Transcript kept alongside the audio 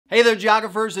Hey there,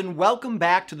 geographers, and welcome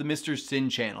back to the Mr. Sinn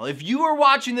channel. If you are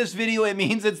watching this video, it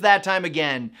means it's that time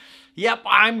again. Yep,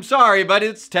 I'm sorry, but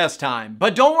it's test time.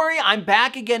 But don't worry, I'm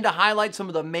back again to highlight some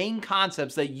of the main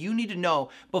concepts that you need to know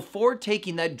before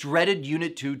taking that dreaded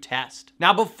Unit 2 test.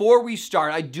 Now, before we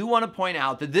start, I do want to point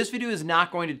out that this video is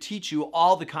not going to teach you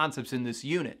all the concepts in this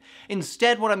unit.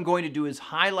 Instead, what I'm going to do is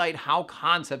highlight how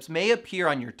concepts may appear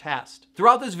on your test.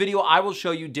 Throughout this video, I will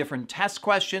show you different test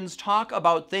questions, talk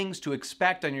about things to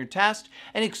expect on your test,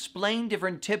 and explain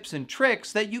different tips and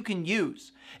tricks that you can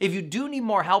use. If you do need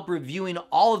more help reviewing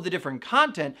all of the different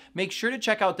content, make sure to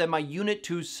check out my Unit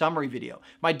 2 summary video,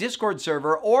 my Discord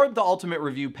server, or the Ultimate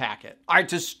Review packet. All right,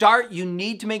 to start, you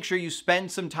need to make sure you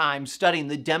spend some time studying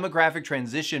the demographic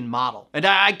transition model. And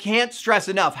I can't stress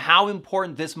enough how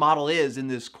important this model is in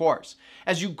this course.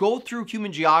 As you go through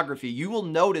human geography, you will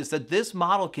notice that this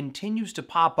model continues to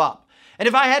pop up. And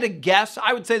if I had to guess,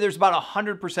 I would say there's about a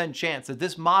 100% chance that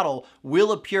this model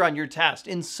will appear on your test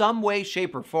in some way,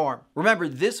 shape, or form. Remember,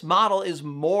 this model is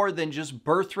more than just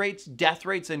birth rates, death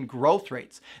rates, and growth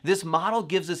rates. This model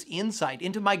gives us insight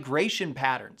into migration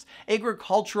patterns,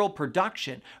 agricultural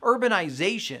production,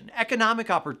 urbanization, economic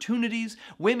opportunities,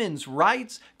 women's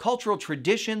rights, cultural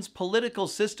traditions, political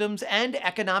systems, and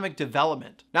economic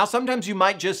development. Now, sometimes you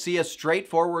might just see a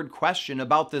straightforward question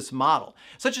about this model,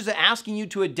 such as asking you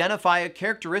to identify a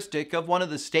characteristic of one of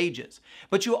the stages.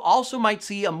 But you also might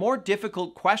see a more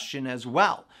difficult question as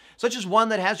well, such as one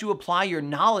that has you apply your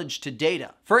knowledge to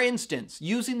data. For instance,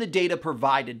 using the data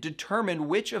provided, determine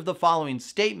which of the following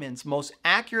statements most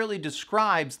accurately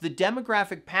describes the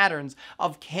demographic patterns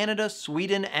of Canada,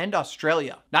 Sweden, and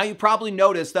Australia. Now, you probably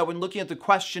noticed that when looking at the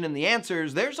question and the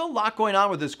answers, there's a lot going on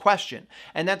with this question,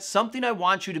 and that's something I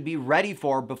want you to be ready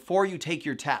for before you take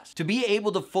your test. To be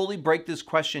able to fully break this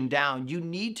question down, you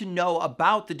need to know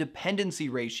about the dependency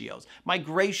ratios,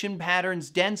 migration patterns,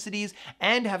 densities,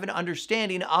 and have an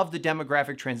understanding of the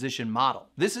demographic transition model.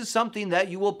 This is something that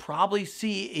you will probably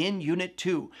see in Unit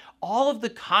 2. All of the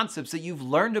concepts that you've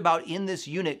learned about in this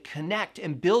unit connect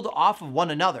and build off of one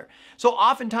another. So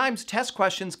oftentimes test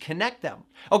questions connect them.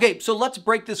 Okay, so let's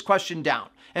break this question down.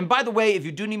 And by the way, if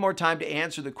you do need more time to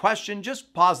answer the question,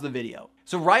 just pause the video.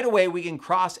 So right away we can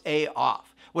cross A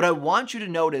off. What I want you to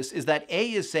notice is that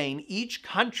A is saying each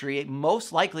country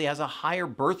most likely has a higher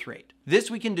birth rate.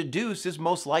 This we can deduce is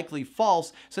most likely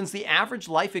false since the average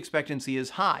life expectancy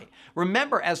is high.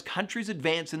 Remember, as countries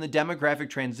advance in the demographic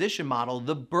transition model,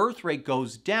 the birth rate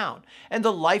goes down and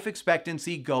the life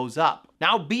expectancy goes up.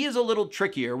 Now, B is a little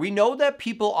trickier. We know that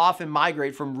people often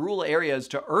migrate from rural areas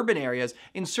to urban areas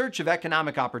in search of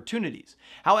economic opportunities.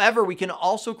 However, we can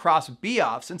also cross B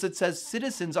off since it says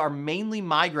citizens are mainly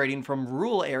migrating from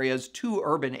rural areas to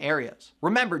urban areas.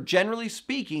 Remember, generally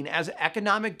speaking, as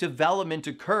economic development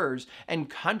occurs and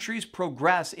countries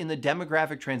progress in the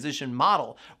demographic transition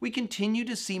model, we continue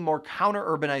to see more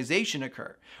counter-urbanization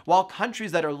occur, while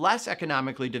countries that are less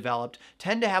economically developed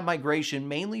tend to have migration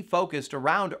mainly focused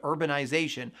around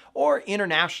urbanization or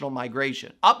international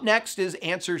migration. Up next is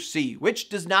answer C, which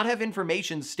does not have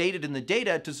information stated in the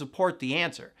data to support the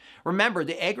answer. Remember,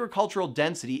 the agricultural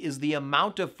density is the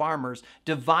amount of farmers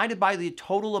divided by the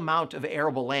total amount of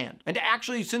arable land. And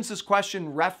actually, since this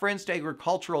question referenced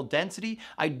agricultural density,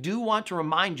 I do want to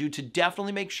remind you to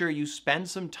definitely make sure you spend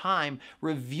some time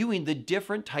reviewing the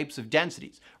different types of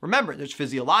densities. Remember, there's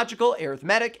physiological,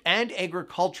 arithmetic, and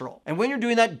agricultural. And when you're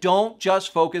doing that, don't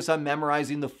just focus on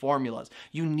memorizing the formulas.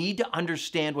 You need to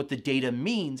understand what the data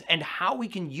means and how we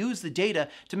can use the data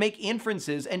to make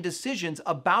inferences and decisions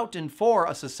about and for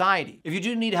a society. If you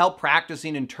do need help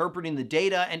practicing interpreting the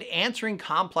data and answering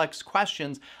complex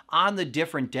questions on the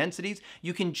different densities,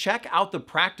 you can check out the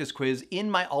practice quiz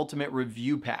in my Ultimate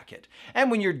Review packet.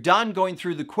 And when you're done going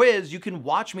through the quiz, you can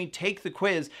watch me take the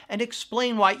quiz and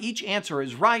explain why each answer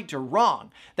is right or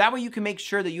wrong. That way you can make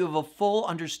sure that you have a full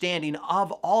understanding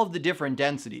of all of the different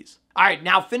densities. All right,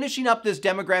 now finishing up this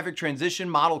demographic transition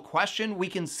model question, we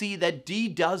can see that D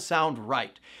does sound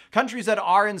right. Countries that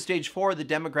are in stage 4 of the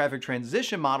demographic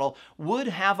transition model would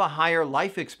have a higher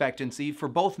life expectancy for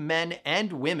both men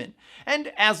and women.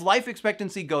 And as life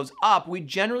expectancy goes up, we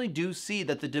generally do see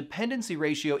that the dependency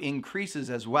ratio increases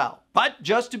as well. But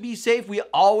just to be safe, we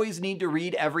always need to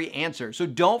read every answer. So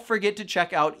don't forget to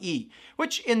check out E,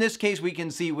 which in this case we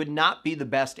can see would not be the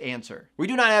best answer. We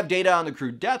do not have data on the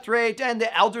crude death rate, and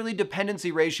the elderly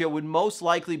dependency ratio would most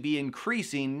likely be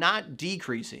increasing, not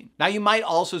decreasing. Now, you might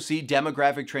also see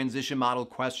demographic transition model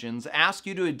questions ask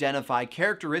you to identify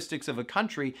characteristics of a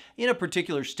country in a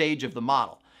particular stage of the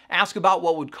model. ask about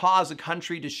what would cause a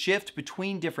country to shift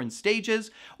between different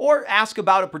stages, or ask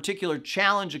about a particular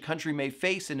challenge a country may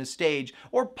face in a stage,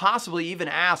 or possibly even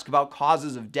ask about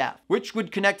causes of death, which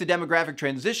would connect the demographic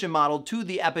transition model to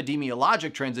the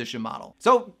epidemiologic transition model.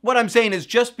 So what I'm saying is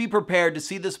just be prepared to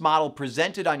see this model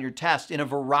presented on your test in a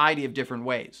variety of different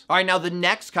ways. All right, now the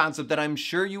next concept that I'm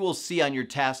sure you will see on your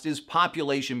test is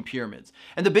population pyramids.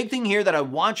 And the big thing here that I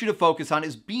want you to focus on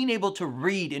is being able to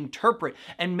read, interpret,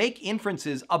 and make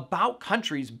inferences about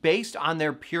countries based on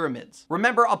their pyramids.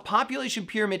 Remember, a population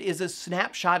pyramid is a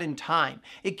snapshot in time.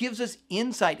 It gives us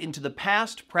insight into the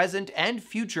past, present, and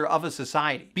future of a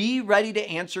society. Be ready to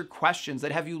answer questions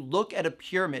that have you look at a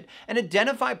pyramid and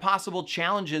identify possible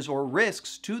challenges or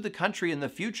risks to the country in the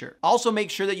future. Also, make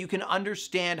sure that you can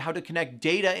understand how to connect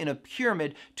data in a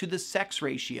pyramid to the sex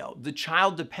ratio, the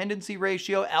child dependency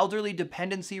ratio, elderly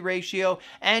dependency ratio,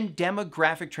 and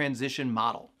demographic transition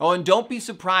model. Oh, and don't be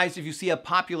surprised if you see a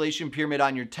population pyramid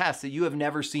on your test that you have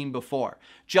never seen before.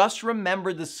 Just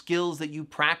remember the skills that you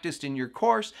practiced in your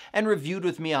course and reviewed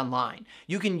with me online.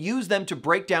 You can use them to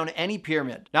break down any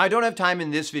pyramid. Now, I don't have time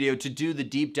in this video to do the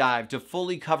deep dive to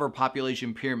fully cover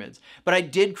population pyramids, but I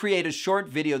did create a short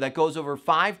video that goes over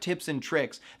 5 tips and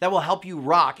tricks that will help you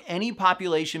rock any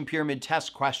population pyramid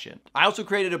test question. I also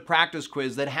created a practice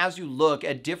quiz that has you look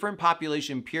at different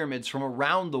population pyramids from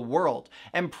around the world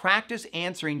and practice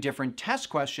answering different test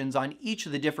questions on each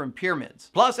of the different pyramids.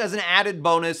 Plus, as an added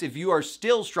bonus, if you are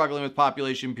still struggling with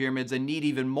population pyramids and need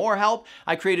even more help,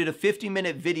 I created a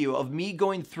 50-minute video of me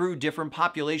going through different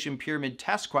population pyramid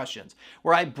test questions,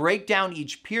 where I break down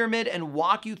each pyramid and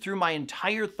walk you through my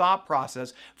entire thought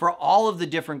process for all of the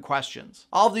different questions.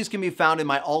 All of these can be found in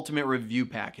my ultimate review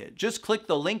packet. Just click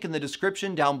the link in the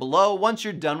description down below once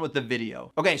you're done with the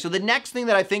video. Okay, so the next thing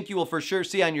that I think you will for sure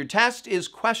see on your test is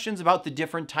questions about the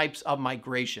different types of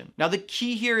migration. Now, the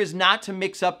key here is not to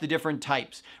mix up the different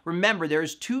types. Remember,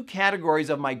 there's 2 categories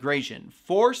of migration: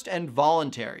 forced and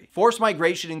voluntary. Forced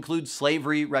migration includes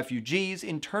slavery, refugees,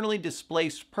 internally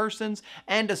displaced persons,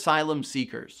 and asylum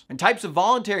seekers. And types of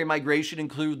voluntary migration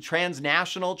include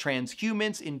transnational,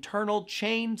 transhumance, internal,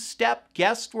 chain, step,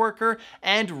 guest worker,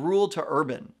 and rural to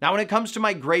urban. Now, when it comes to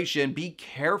migration, be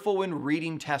careful when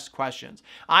reading test questions.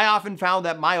 I often found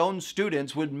that my own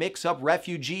students would mix up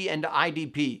refugee and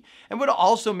IDP, and would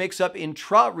also mix up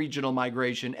intra-regional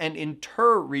migration and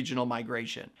inter-regional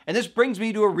migration. And this brings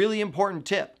me to a really important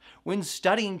tip. When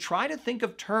studying, try to think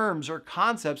of terms or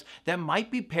concepts that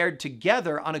might be paired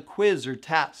together on a quiz or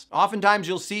test. Oftentimes,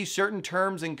 you'll see certain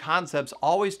terms and concepts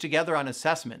always together on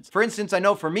assessments. For instance, I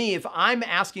know for me, if I'm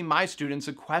asking my students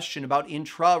a question about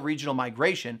intra-regional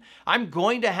migration, I'm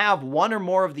going to have one or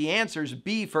more of the answers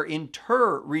be for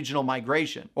inter-regional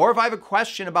migration. Or if I have a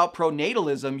question about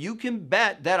pronatalism, you can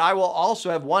bet that I will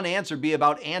also have one answer be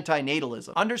about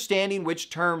antinatalism. Understanding which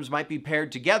terms might be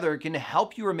paired together can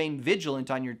help you remain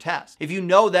vigilant on your test. If you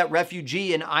know that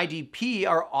refugee and IDP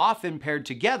are often paired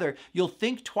together, you'll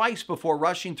think twice before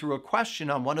rushing through a question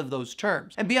on one of those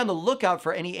terms, and be on the lookout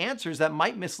for any answers that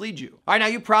might mislead you. All right, now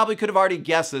you probably could have already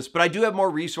guessed this, but I do have more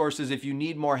resources if you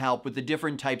need more help with the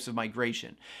different types of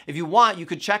migration. If you want, you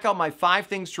could check out my 5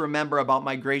 things to remember about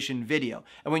migration video,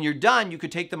 and when you're done, you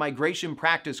could take the migration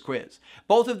practice quiz.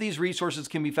 Both of these resources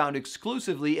can be found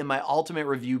exclusively in my ultimate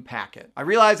review packet. I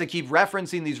realize I keep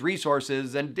referencing these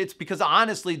resources, and it's because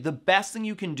honestly, the best thing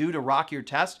you can do to rock your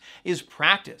test is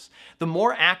practice. The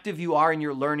more active you are in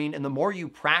your learning and the more you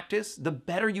practice, the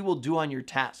better you will do on your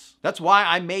tests. That's why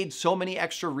I made so many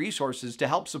extra resources to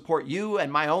help support you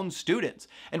and my own students,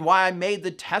 and why I made the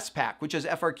test pack, which has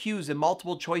FRQs and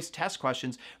multiple choice test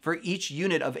questions for each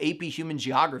unit of AP Human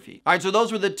Geography. All right, so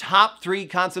those were the top 3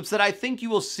 concepts that I think you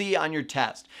will see on your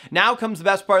test. Now comes the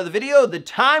best part of the video, the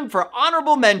time for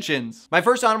honorable mentions. My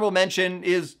first honorable mention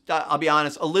is, I'll be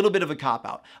honest, a little bit of a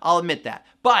cop-out. I'll admit that.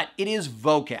 But it is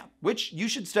vocab, which you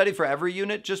should study for every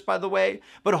unit, just by the way.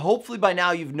 But hopefully by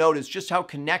now you've noticed just how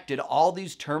connected all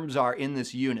these terms are in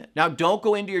this unit. Now, don't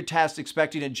go into your test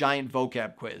expecting a giant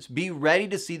vocab quiz. Be ready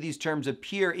to see these terms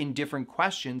appear in different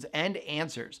questions and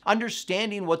answers.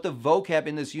 Understanding what the vocab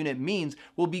in this unit means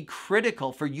will be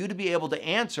critical for you to be able to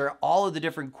answer all of the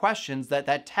different questions that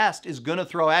that test is going to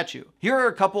throw at you. Here are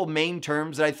a couple main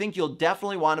terms that I think you'll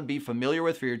definitely want to be familiar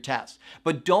with for your test.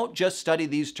 But don't just study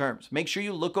these terms. Make sure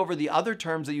you look over the other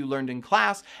terms that you learned in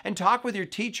class and talk with your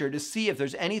teacher to see if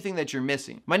there's anything that you're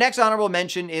missing. My next honorable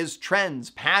mention is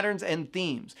trends, patterns, and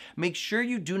themes. Make sure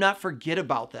you do not forget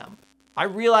about them. I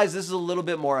realize this is a little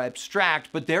bit more abstract,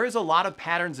 but there is a lot of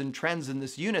patterns and trends in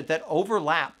this unit that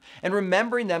overlap, and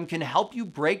remembering them can help you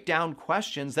break down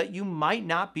questions that you might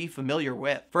not be familiar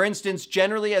with. For instance,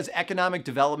 generally as economic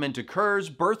development occurs,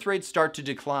 birth rates start to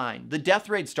decline, the death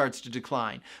rate starts to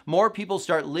decline, more people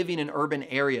start living in urban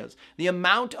areas, the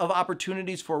amount of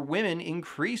opportunities for women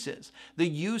increases, the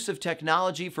use of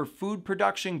technology for food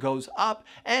production goes up,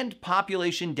 and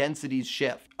population densities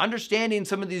shift. Understanding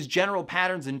some of these general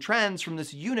patterns and trends from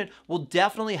this unit will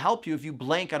definitely help you if you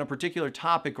blank on a particular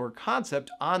topic or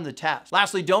concept on the test.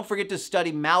 Lastly, don't forget to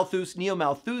study Malthus,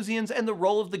 Neo-Malthusians, and the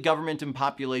role of the government in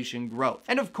population growth.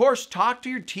 And of course, talk to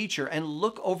your teacher and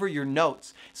look over your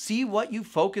notes. See what you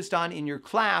focused on in your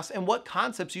class and what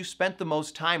concepts you spent the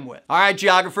most time with. All right,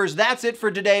 geographers, that's it for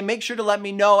today. Make sure to let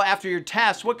me know after your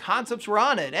test what concepts were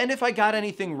on it and if I got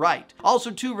anything right.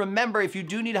 Also, too, remember, if you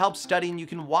do need help studying, you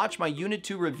can watch my Unit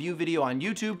 2 review video on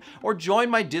YouTube or join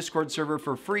my Discord server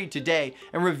for free today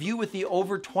and review with the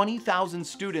over 20,000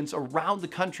 students around the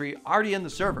country already in the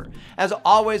server. As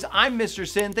always, I'm Mr.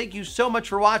 Sinn. Thank you so much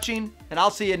for watching, and I'll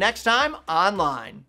see you next time online.